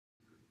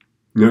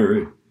All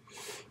right.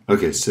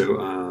 Okay, so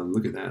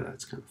look at that.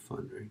 That's kind of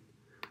fun, right?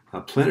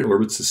 A planet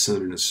orbits the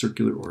sun in a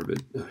circular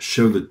orbit.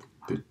 Show that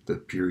the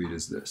period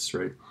is this,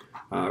 right?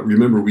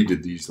 Remember, we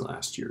did these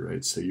last year,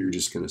 right? So you're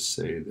just going to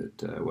say that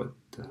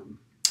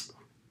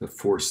the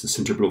force, the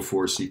centripetal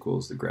force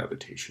equals the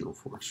gravitational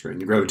force, right?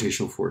 And the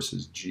gravitational force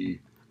is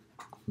G,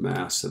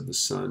 mass of the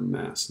sun,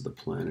 mass of the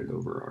planet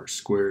over r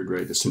squared,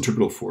 right? The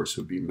centripetal force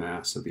would be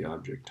mass of the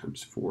object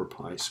times 4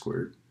 pi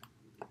squared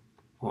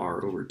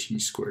r over t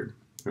squared,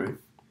 right?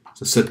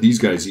 So set these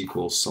guys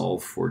equal,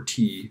 solve for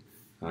t.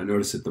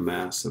 Notice that the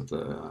mass of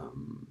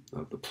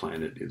the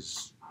planet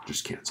is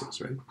just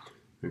cancels, right?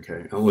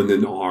 Okay. Oh, and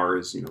then r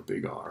is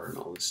big R and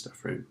all this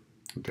stuff, right?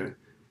 Okay.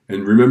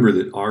 And remember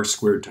that r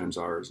squared times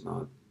r is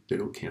not, they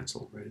don't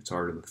cancel, right? It's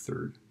r to the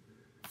third.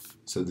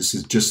 So this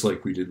is just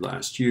like we did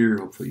last year.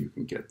 Hopefully you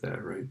can get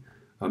that, right?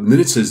 And then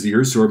it says the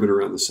Earth's orbit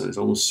around the sun is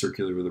almost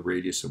circular with a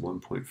radius of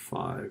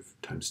 1.5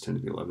 times 10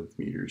 to the 11th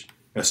meters.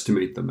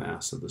 Estimate the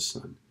mass of the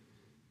sun.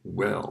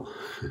 Well,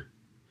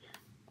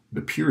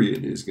 the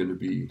period is going to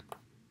be,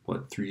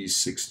 what,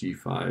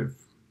 365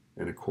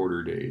 and a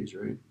quarter days,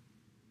 right?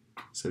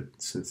 So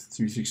it's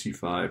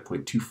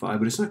 365.25,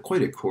 but it's not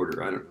quite a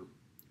quarter. I don't know,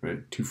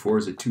 right? 24,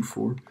 is it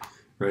 24?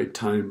 Right,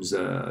 times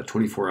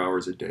 24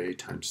 hours a day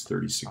times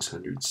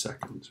 3,600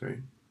 seconds,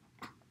 right?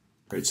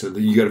 Right, so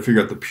you got to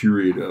figure out the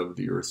period of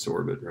the Earth's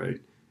orbit,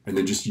 right? And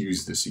then just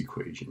use this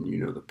equation. You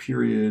know the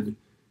period,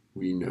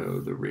 we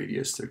know the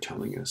radius they're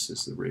telling us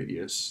is the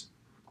radius.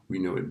 We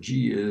know what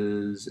G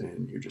is,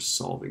 and you're just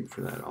solving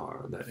for that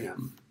R, that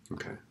M,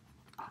 okay?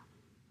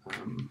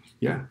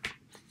 Yeah,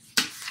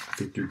 I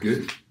think you're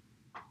good.